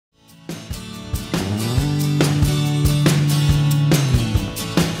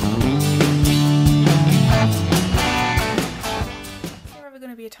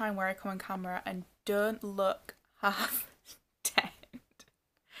time where I come on camera and don't look half dead.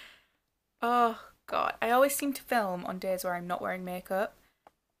 Oh god, I always seem to film on days where I'm not wearing makeup,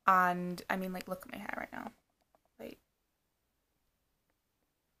 and I mean, like, look at my hair right now. Like,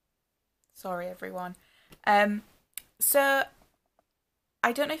 sorry everyone. So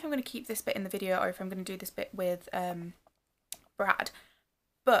I don't know if I'm going to keep this bit in the video or if I'm going to do this bit with Brad,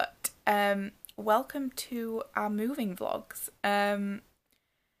 but welcome to our moving vlogs.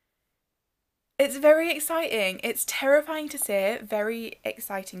 It's very exciting. It's terrifying to say, very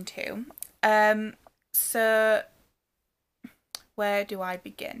exciting too. So where do I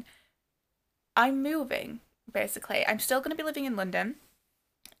begin? I'm moving, basically. I'm still going to be living in London.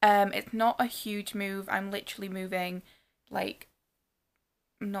 It's not a huge move. I'm literally moving, like,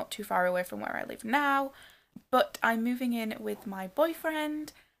 not too far away from where I live now, but I'm moving in with my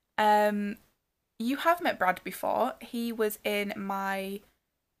boyfriend. You have met Brad before. He was in my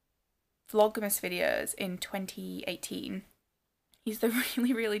Vlogmas videos in 2018. He's the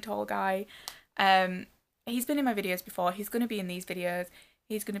really, really tall guy. He's been in my videos before. He's going to be in these videos.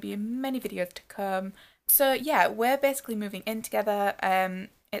 He's going to be in many videos to come. So yeah, we're basically moving in together.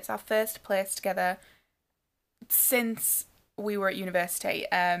 It's our first place together since we were at university.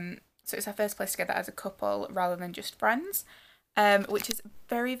 So it's our first place together as a couple rather than just friends, which is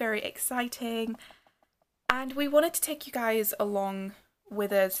very, very exciting. And we wanted to take you guys along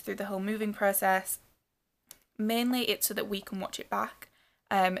with us through the whole moving process. Mainly it's so that we can watch it back.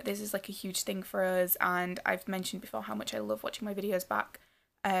 This is like a huge thing for us, and I've mentioned before how much I love watching my videos back.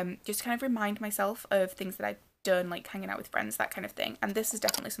 Just to kind of remind myself of things that I've done, like hanging out with friends, that kind of thing. And this is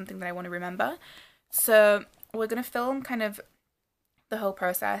definitely something that I want to remember. So we're going to film kind of the whole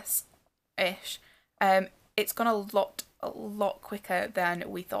process-ish. It's gone a lot quicker than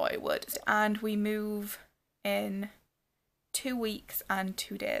we thought it would. And we move in 2 weeks and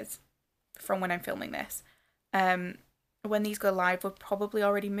 2 days from when I'm filming this. When these go live, we're probably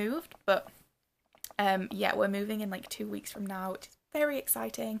already moved, but yeah, we're moving in like 2 weeks from now, which is very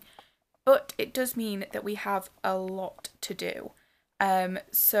exciting. But it does mean that we have a lot to do.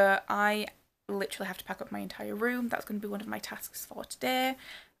 So I literally have to pack up my entire room. That's going to be one of my tasks for today.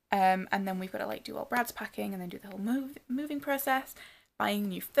 And then we've got to like do all Brad's packing and then do the whole moving process, buying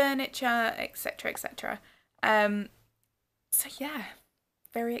new furniture, etc, etc. So yeah,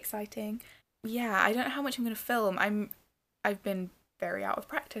 very exciting. Yeah, I don't know how much I'm going to film. I've been very out of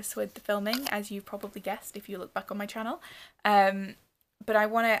practice with the filming, as you probably guessed if you look back on my channel. But I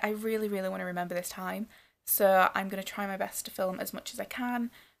really, really want to remember this time. So I'm going to try my best to film as much as I can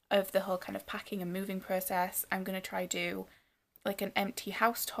of the whole kind of packing and moving process. I'm going to try do like an empty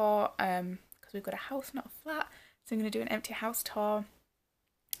house tour, because we've got a house, not a flat. So I'm going to do an empty house tour,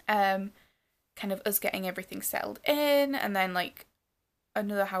 kind of us getting everything settled in, and then like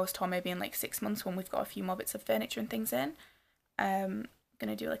another house tour maybe in like 6 months when we've got a few more bits of furniture and things in.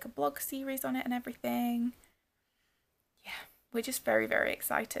 Gonna do like a blog series on it and everything. Yeah, we're just very, very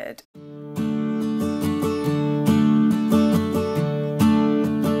excited.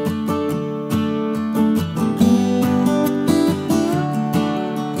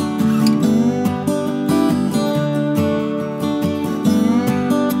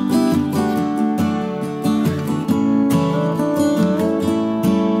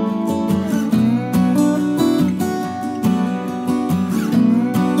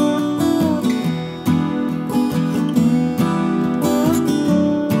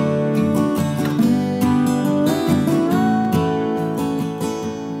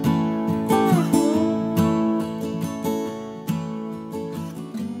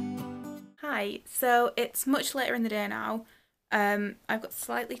 So it's much later in the day now. I've got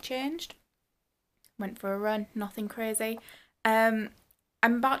slightly changed. Went for a run, nothing crazy. I'm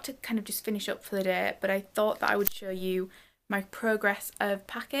about to kind of just finish up for the day, but I thought that I would show you my progress of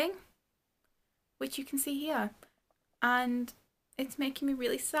packing, which you can see here. And it's making me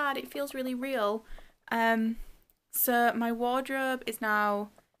really sad. It feels really real. So my wardrobe is now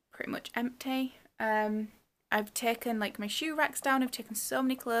pretty much empty. I've taken like my shoe racks down. I've taken so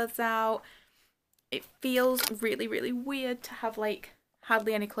many clothes out. It feels really, really weird to have like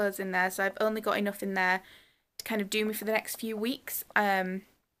hardly any clothes in there. So I've only got enough in there to kind of do me for the next few weeks. And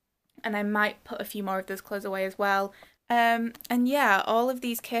I might put a few more of those clothes away as well. And yeah, all of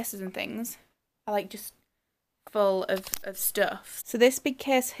these cases and things are like just full of stuff. So this big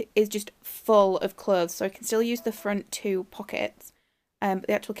case is just full of clothes. So I can still use the front 2 pockets. But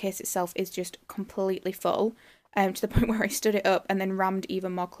the actual case itself is just completely full. To the point where I stood it up and then rammed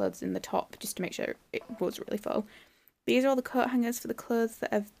even more clothes in the top just to make sure it was really full. These are all the coat hangers for the clothes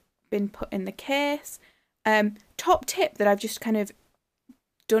that have been put in the case. Top tip that I've just kind of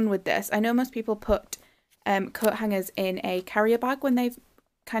done with this, I know most people put coat hangers in a carrier bag when they've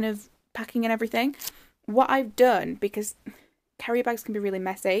kind of packing and everything. What I've done, because carrier bags can be really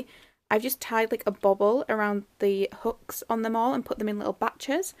messy, I've just tied like a bobble around the hooks on them all and put them in little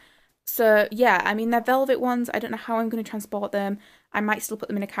batches. So yeah, I mean, they're velvet ones. I don't know how I'm going to transport them. I might still put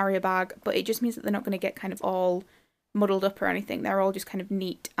them in a carrier bag, but it just means that they're not going to get kind of all muddled up or anything. They're all just kind of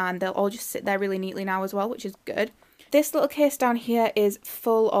neat, and they'll all just sit there really neatly now as well, which is good. This little case down here is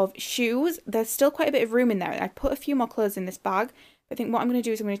full of shoes. There's still quite a bit of room in there. I put a few more clothes in this bag. I think what I'm going to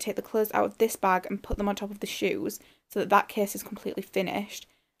do is I'm going to take the clothes out of this bag and put them on top of the shoes so that that case is completely finished.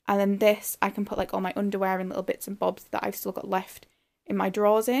 And then this, I can put like all my underwear and little bits and bobs that I've still got left in my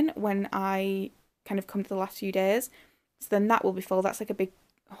drawers in when I kind of come to the last few days. So then that will be full. That's like a big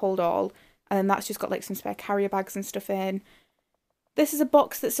hold all. And then that's just got like some spare carrier bags and stuff in. This is a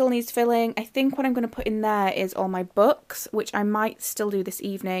box that still needs filling. I think what I'm going to put in there is all my books, which I might still do this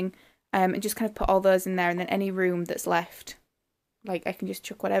evening, and just kind of put all those in there, and then any room that's left, like I can just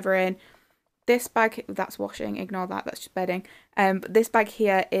chuck whatever in. This bag, that's washing, ignore that, that's just bedding. But this bag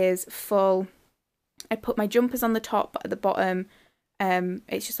here is full. I put my jumpers on the top, but at the bottom,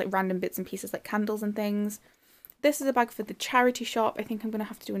 it's just like random bits and pieces like candles and things. This is a bag for the charity shop. I think I'm going to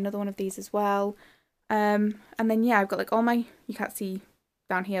have to do another one of these as well. And then yeah, I've got like all my, you can't see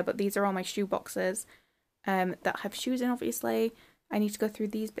down here, but these are all my shoe boxes that have shoes in, obviously. I need to go through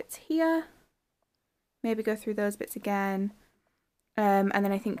these bits here, maybe go through those bits again. And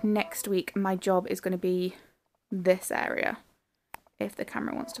then I think next week my job is going to be this area, if the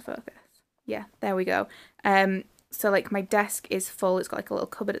camera wants to focus. Yeah, there we go. So like my desk is full. It's got like a little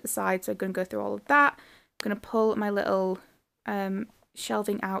cupboard at the side, so I'm going to go through all of that. I'm going to pull my little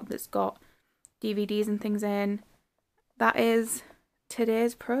shelving out that's got DVDs and things in. That is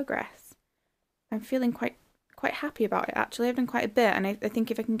today's progress. I'm feeling quite happy about it, actually. I've done quite a bit, and I think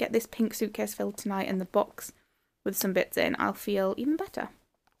if I can get this pink suitcase filled tonight and the box with some bits in, I'll feel even better.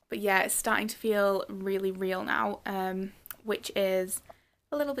 But yeah, it's starting to feel really real now, which is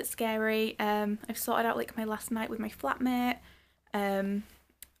a little bit scary. I've sorted out like my last night with my flatmate,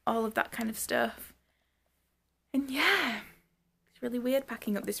 all of that kind of stuff. And yeah, it's really weird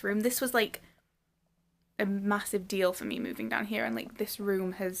packing up this room. This was like a massive deal for me moving down here, and like this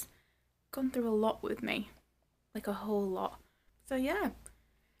room has gone through a lot with me, like a whole lot. So yeah,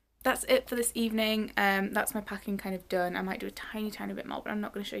 that's it for this evening. That's my packing kind of done. I might do a tiny bit more, but I'm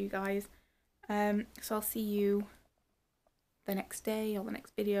not going to show you guys. So I'll see you the next day or the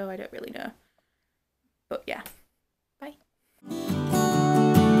next video, I don't really know. But yeah, bye.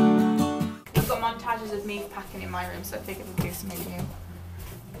 I've got montages of me packing in my room, so I figured we'd do something new.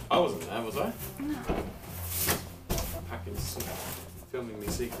 I wasn't there, was I? No. Packing, filming me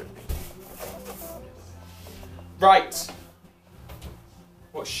secretly. Right!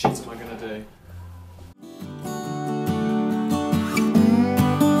 What shit am I gonna do?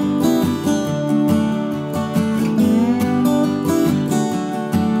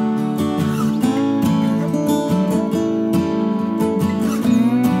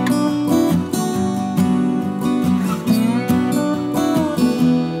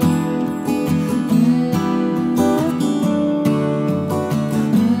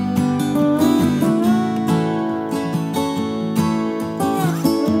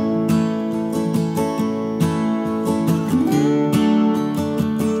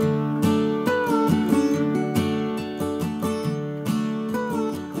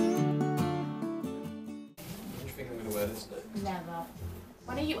 Never.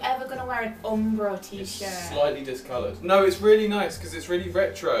 When are you ever going to wear an Umbro t-shirt? It's slightly discoloured. No, it's really nice because it's really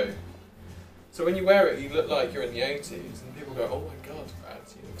retro. So when you wear it, you look like you're in the 80s, and people go, "Oh my God, Brad,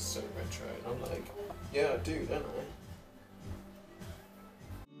 you look so retro." And I'm like, "Yeah, I do, don't I?"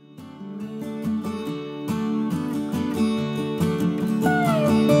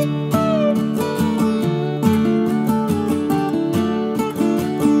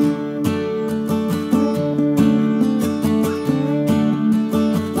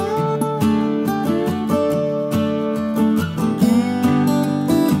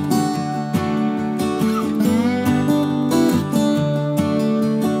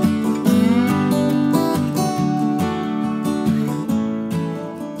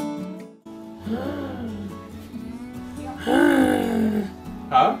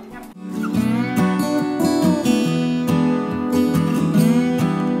 Huh?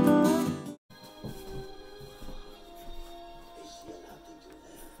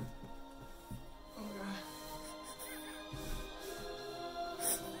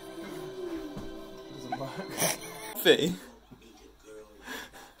 Doesn't work. Fee?